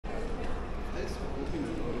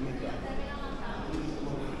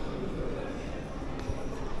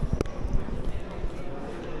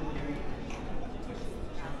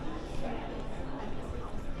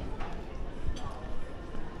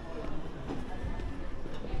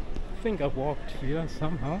think I walked here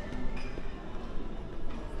somehow.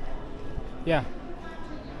 Yeah.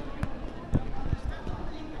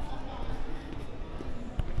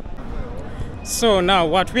 So now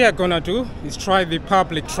what we are gonna do is try the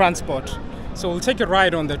public transport. So we'll take a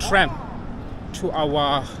ride on the tram to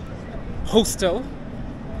our hostel.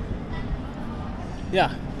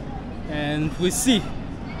 Yeah, and we see.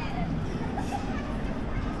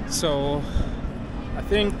 So I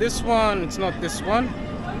think this one, it's not this one.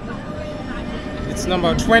 It's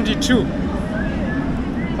number 22.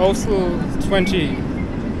 Hostel 22.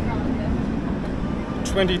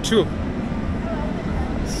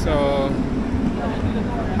 So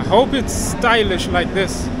I hope it's stylish like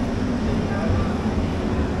this.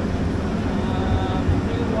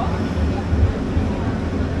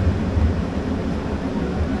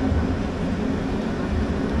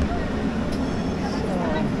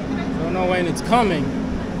 Don't know when it's coming.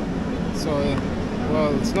 So,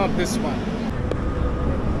 well, it's not this one.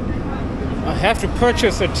 I have to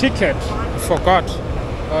purchase a ticket. I forgot.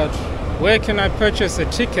 But where can I purchase a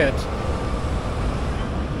ticket?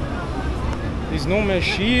 There's no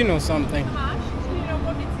machine or something.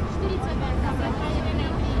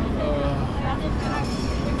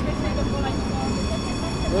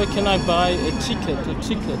 Where can I buy a ticket?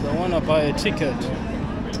 I want to buy a ticket.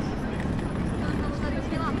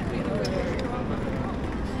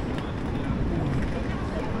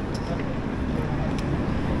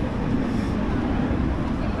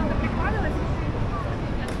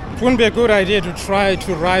 It wouldn't be a good idea to try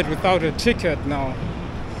to ride without a ticket now.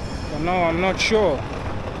 But no, I'm not sure.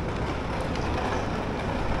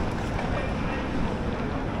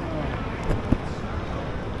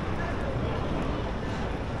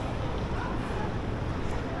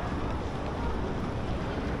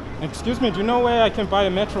 Excuse me, do you know where I can buy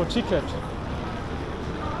a metro ticket?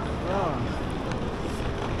 Yeah.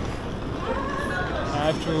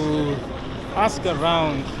 I have to ask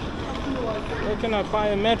around. Where can I buy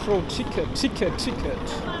a metro ticket?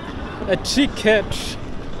 A ticket.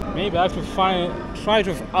 Maybe I have to try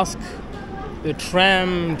to ask the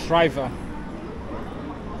tram driver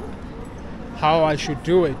how I should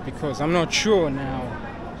do it, because I'm not sure now.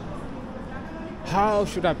 How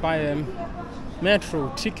should I buy a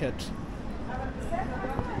metro ticket?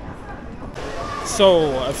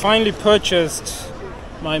 So I finally purchased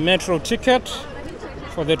my metro ticket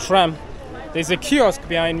for the tram. There's a kiosk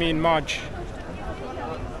behind me in March.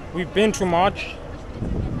 We've been to March.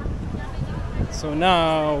 So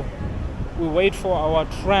now we wait for our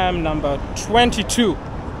tram number 22.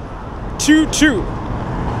 22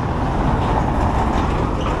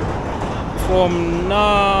 from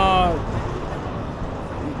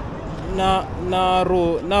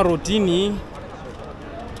Narodini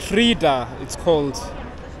Trida, it's called.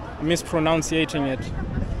 I'm mispronouncing it,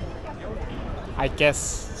 I guess.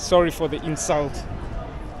 Sorry for the insult.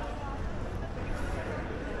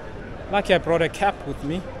 Lucky I brought a cap with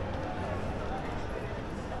me.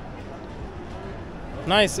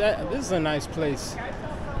 Nice, this is a nice place.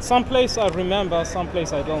 Some place I remember, some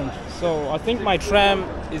place I don't. So I think my tram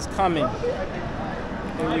is coming.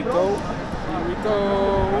 Here we go. Here we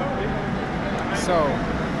go. So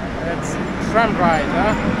that's tram ride,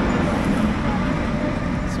 huh?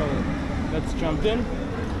 So let's jump in.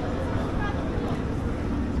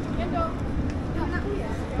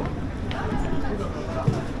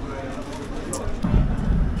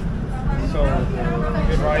 So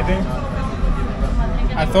we're riding.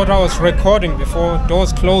 I thought I was recording before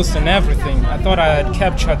doors closed and everything. I thought I had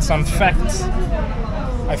captured some facts.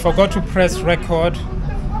 I forgot to press record.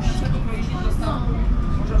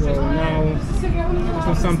 Well, now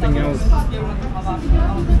this is something else.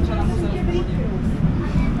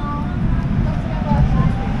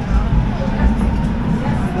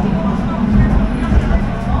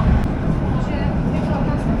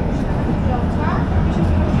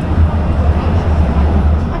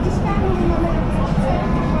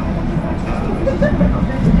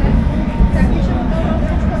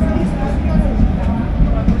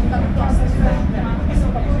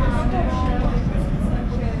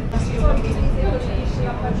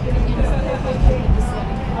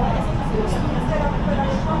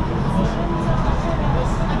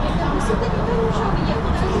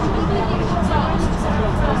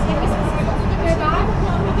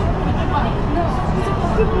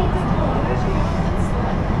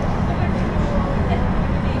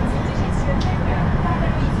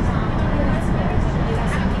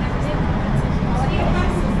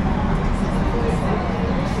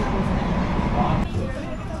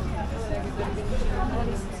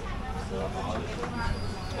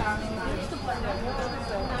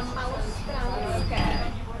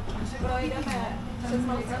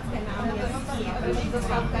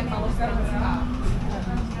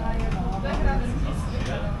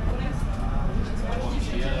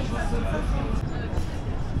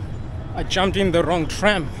 I jumped in the wrong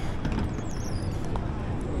tram.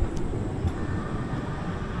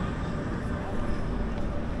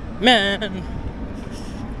 Man,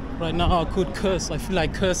 right now I could curse. I feel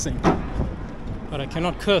like cursing, but I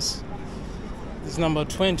cannot curse. This is number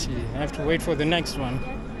 20. I have to wait for the next one.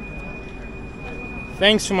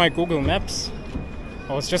 Thanks to my Google Maps,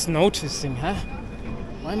 I was just noticing,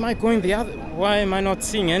 why am I going the other? Why am I not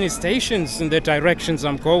seeing any stations in the directions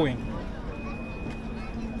I'm going?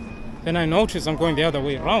 Then I noticed I'm going the other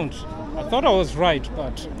way around. I thought I was right,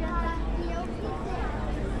 but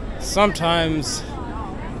sometimes,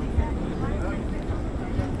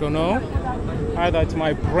 don't know, either it's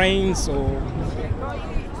my brains or...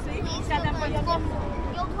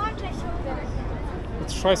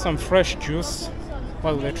 Let's try some fresh juice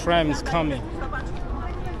while the tram is coming.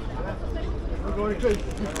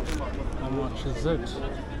 How much is it?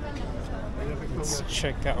 Let's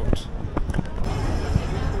check out.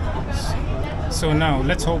 So now,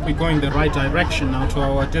 let's hope we're going the right direction now to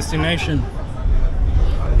our destination.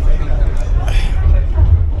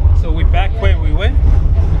 So we're back where we were,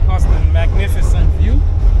 past the magnificent view.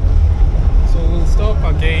 So we'll stop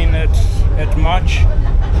again at March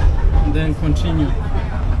and then continue.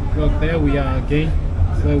 Look, there we are again,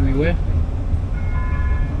 where we were.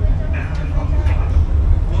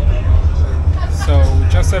 So we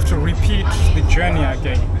just have to repeat the journey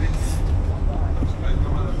again.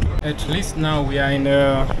 At least now we are in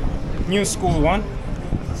a new school one.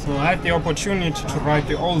 So I had the opportunity to ride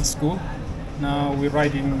the old school. Now we're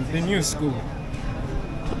riding the new school.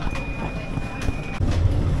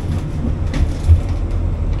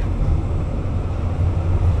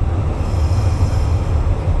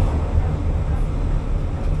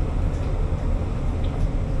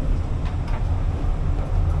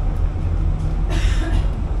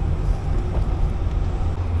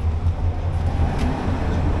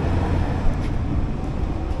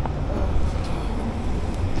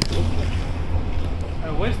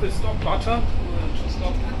 Where's the stop button? To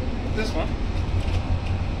stop this one?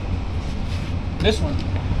 This one?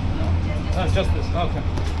 No. That's just this. Okay.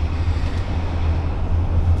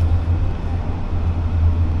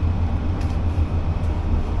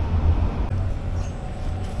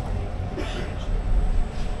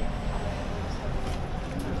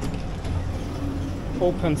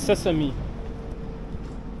 Open sesame.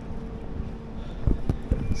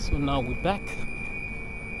 So now we're back.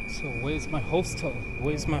 So where's my hostel?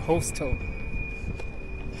 Where's my hostel?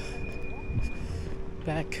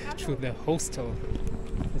 Back to the hostel.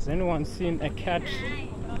 Has anyone seen a cat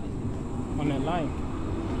on a line?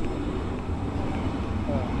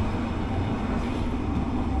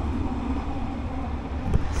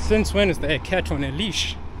 Since when is there a cat on a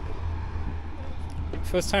leash?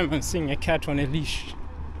 First time I'm seeing a cat on a leash.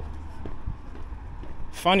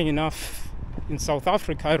 Funny enough, in South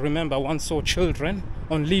Africa, I remember once saw children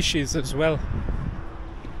on leashes as well.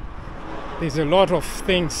 There's a lot of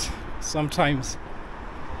things sometimes.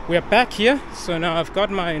 We're back here, so now I've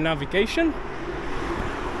got my navigation.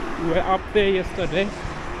 We were up there yesterday.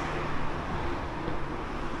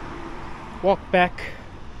 Walk back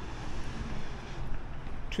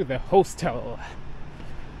to the hostel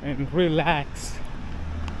and relax.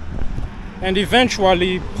 And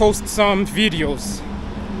eventually post some videos.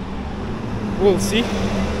 We'll see.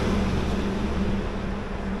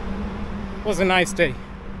 It was a nice day.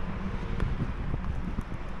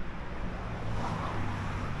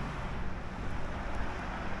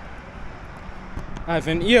 I have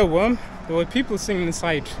an earworm. There were people singing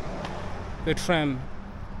inside the tram.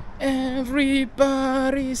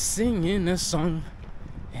 Everybody singing a song.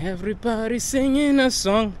 Everybody singing a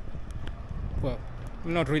song. Well,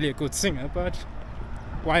 I'm not really a good singer, but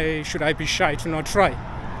why should I be shy to not try?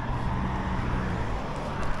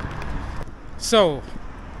 So,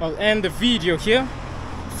 I'll end the video here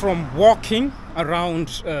from walking around,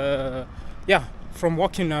 from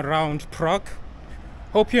walking around Prague.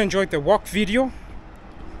 Hope you enjoyed the walk video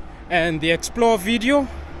and the explore video.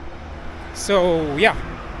 So, yeah,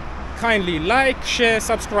 kindly like, share,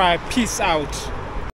 subscribe. Peace out.